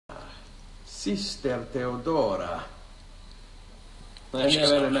Sister Tedora. I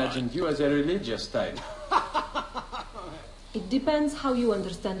never imagined you as a religious type. It depends how you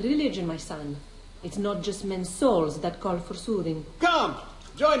understand religion, my son. It's not just men's souls that call for soothing. Come,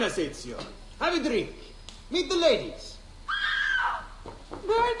 join us, Ezio. Have a drink. Meet the ladies.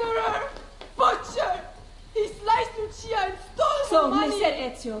 Murderer! Butcher! He sliced Lucia and stole So, her money!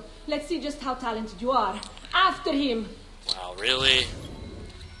 Messer Ezio, let's see just how talented you are. After him! Wow, really?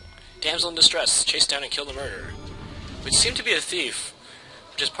 Damsel in distress, chase down and kill the murderer. Which seemed to be a thief,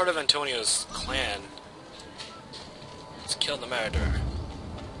 which is part of Antonio's clan. Let's kill the murderer.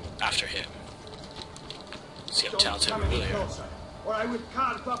 After him. See how talented we really are. Or I will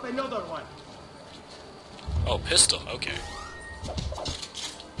carve up another one. Oh, pistol, okay.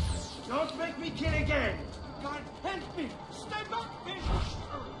 Don't make me kill again. God, help me. Stay back, bitch.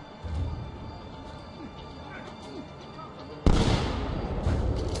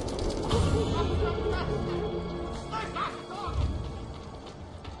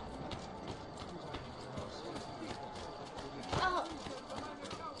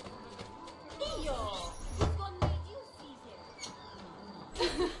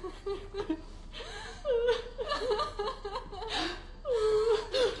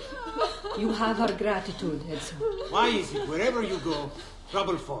 You have our gratitude, Ezio. Why is it wherever you go,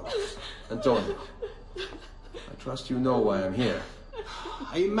 trouble follows? Antonio, I trust you know why I'm here.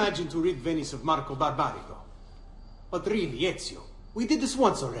 I imagine to rid Venice of Marco Barbarigo. But really, Ezio, we did this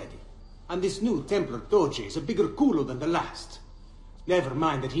once already. And this new Templar Doge is a bigger culo than the last. Never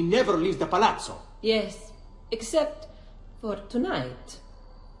mind that he never leaves the palazzo. Yes, except for tonight.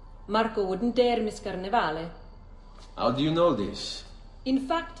 Marco wouldn't dare miss Carnevale. How do you know this? In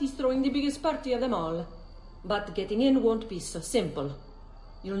fact, he's throwing the biggest party of them all. But getting in won't be so simple.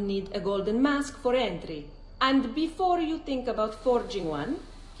 You'll need a golden mask for entry. And before you think about forging one,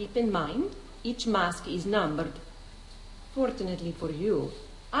 keep in mind, each mask is numbered. Fortunately for you,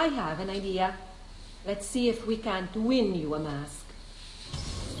 I have an idea. Let's see if we can't win you a mask.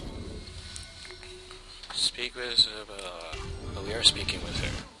 Speak with... we are speaking with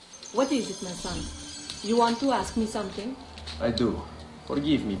her. What is it, my son? You want to ask me something? I do.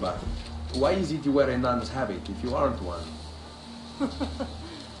 Forgive me, but why is it you wear a nun's habit if you aren't one?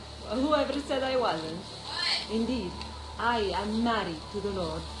 Well, whoever said I wasn't? Indeed, I am married to the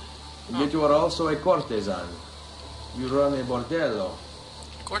Lord. Yet you are also a courtesan. You run a bordello.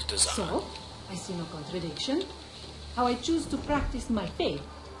 Courtesan. So, I see no contradiction. How I choose to practice my faith,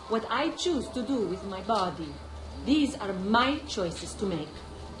 what I choose to do with my body, these are my choices to make.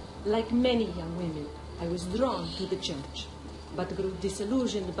 Like many young women, I was drawn to the church, but grew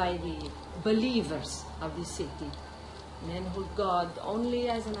disillusioned by the believers of the city. Men hold God only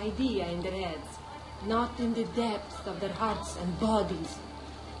as an idea in their heads, not in the depths of their hearts and bodies.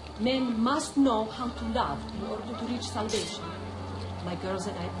 Men must know how to love in order to reach salvation. My girls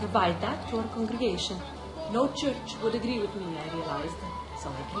and I provide that to our congregation. No church would agree with me, I realized, so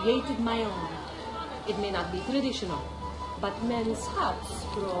I created my own. It may not be traditional, but men's hearts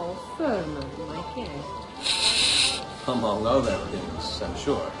grow firmer in my care. Among other things, I'm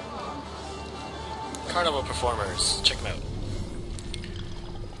sure. Carnival performers, check them out.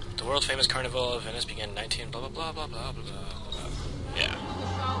 The world famous Carnival of Venice began in 19 blah blah blah blah blah blah blah. Yeah.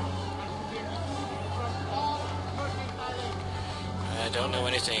 I don't know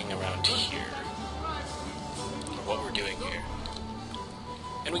anything around here. Or what we're doing here.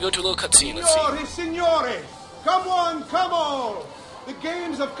 And we go to a little cutscene, let's see. Signore! Come on, come on! The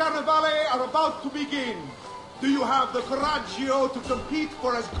games of Carnevale are about to begin. Do you have the coraggio to compete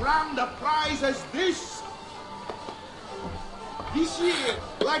for as grand a prize as this? This year,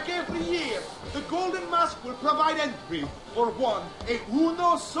 like every year, the Golden Mask will provide entry for one, e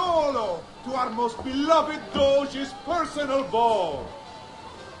uno solo, to our most beloved Doge's personal ball.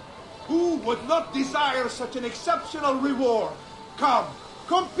 Who would not desire such an exceptional reward? Come,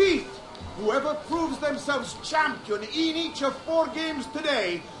 compete! Whoever proves themselves champion in each of 4 games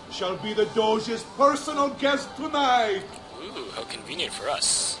today shall be the Doge's personal guest tonight. Ooh, how convenient for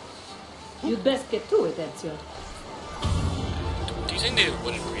us. You'd best get to it, Ezio. Do you think they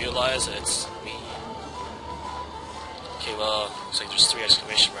wouldn't realize that it's me? Okay, well, looks like there's 3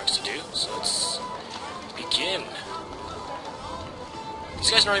 exclamation marks to do, so let's begin.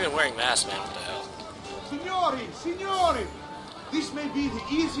 These guys aren't even wearing masks, man, what the hell? Signori! This may be the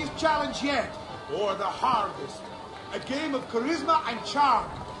easiest challenge yet, or the hardest. A game of charisma and charm.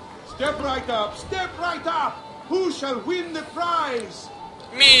 Step right up, step right up! Who shall win the prize?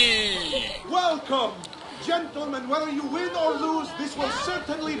 Me! Welcome! Gentlemen, whether you win or lose, this will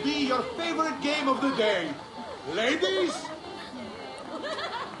certainly be your favorite game of the day. Ladies,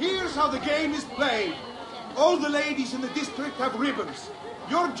 here's Here's how the game is played. All the ladies in the district have ribbons.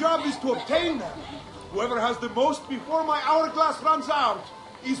 Your job is to obtain them. Whoever has the most before my hourglass runs out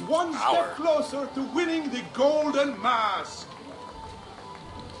is one step closer to winning the golden mask.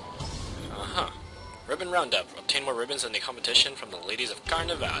 Uh-huh. Ribbon roundup. Obtain more ribbons in the competition from the ladies of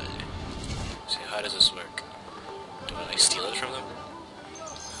Carnival. See, how does this work? Do I, like, steal it from them?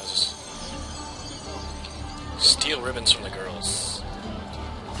 How's this? Steal ribbons from the girls.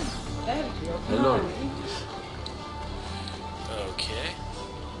 Hello. Okay.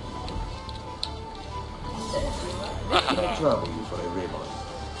 I trouble you for a ribbon.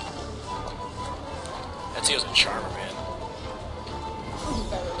 Ezio's a charmer, man.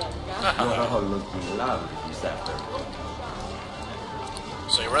 You're all looking lovely this afternoon.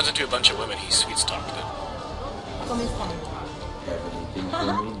 So he runs into a bunch of women he sweets talked to. Come stai? Have anything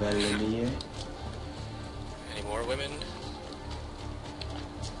for me, belle mie? Any more women?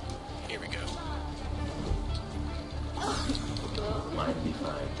 Here we go. Mind if I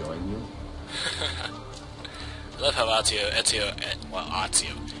join you? I love how Ezio's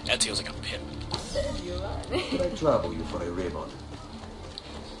like a pimp. Could I trouble you for a ribbon?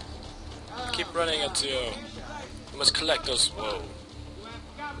 Keep running, Ezio. You must collect those. Whoa.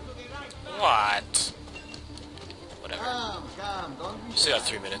 What? Whatever. You still got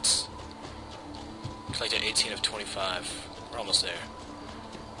 3 minutes. Collected 18 of 25. We're almost there.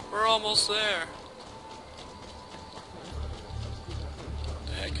 We're almost there.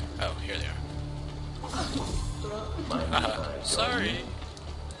 The heck? Oh, here they are. Mind Sorry.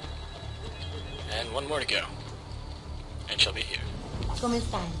 And one more to go. And she'll be here. Come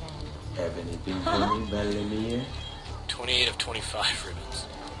stai? Have anything for me, belle mie? 28 of 25 ribbons.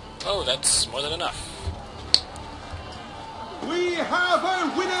 Oh, that's more than enough. We have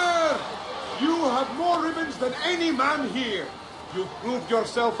a winner! You have more ribbons than any man here. You've proved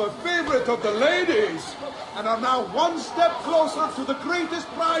yourself a favorite of the ladies and are now one step closer to the greatest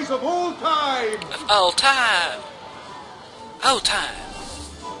prize of all time. Of all time! All time!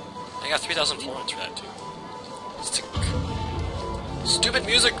 I got 3,000 florins for that, too. Stupid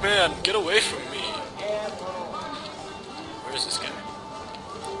music, man! Get away from me! Where is this guy?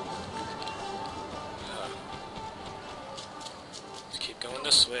 Let's keep going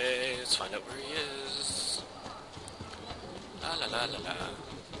this way. Let's find out where he is. La la la la la.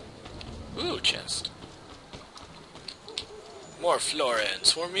 Ooh, chest. More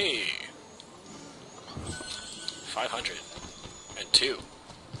florins for me. 500. And 2.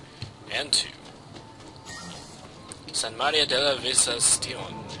 And 2. San Maria della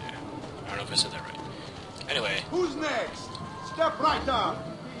Visitazione. I don't know if I said that right. Anyway. Who's next? Step right up.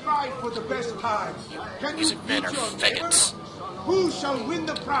 Try for the best time. Can you Music men beat are your faggots. neighbor? Who shall win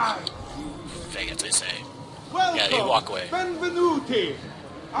the prize? Faggots, I say. Welcome. Yeah, you walk away. Benvenuti.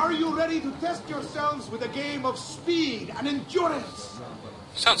 Are you ready to test yourselves with a game of speed and endurance?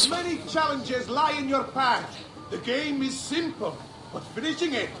 Sounds fun. Many challenges lie in your path. The game is simple, but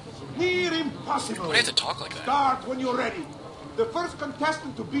finishing it, near impossible. Why do you have to talk like that? Start when you're ready. The first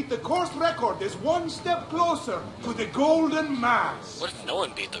contestant to beat the course record is one step closer to the golden mask. What if no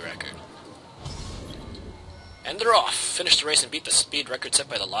one beat the record? And they're off. Finish the race and beat the speed record set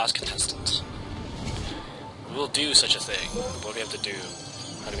by the last contestant. We will do such a thing. What do we have to do?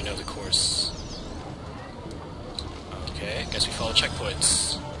 How do we know the course? Okay, guess we follow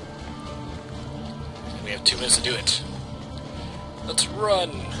checkpoints. And we have 2 minutes to do it. Let's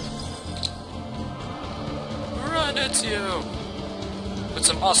run! Run, Ezio! With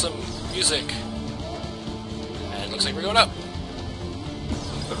some awesome music. And it looks like we're going up.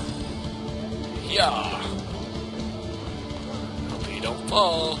 Yeah! Hope you don't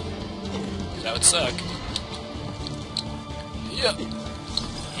fall. 'Cause that would suck. Yeah!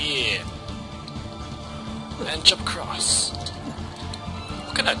 Yeah! And jump across.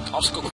 What kind of obstacle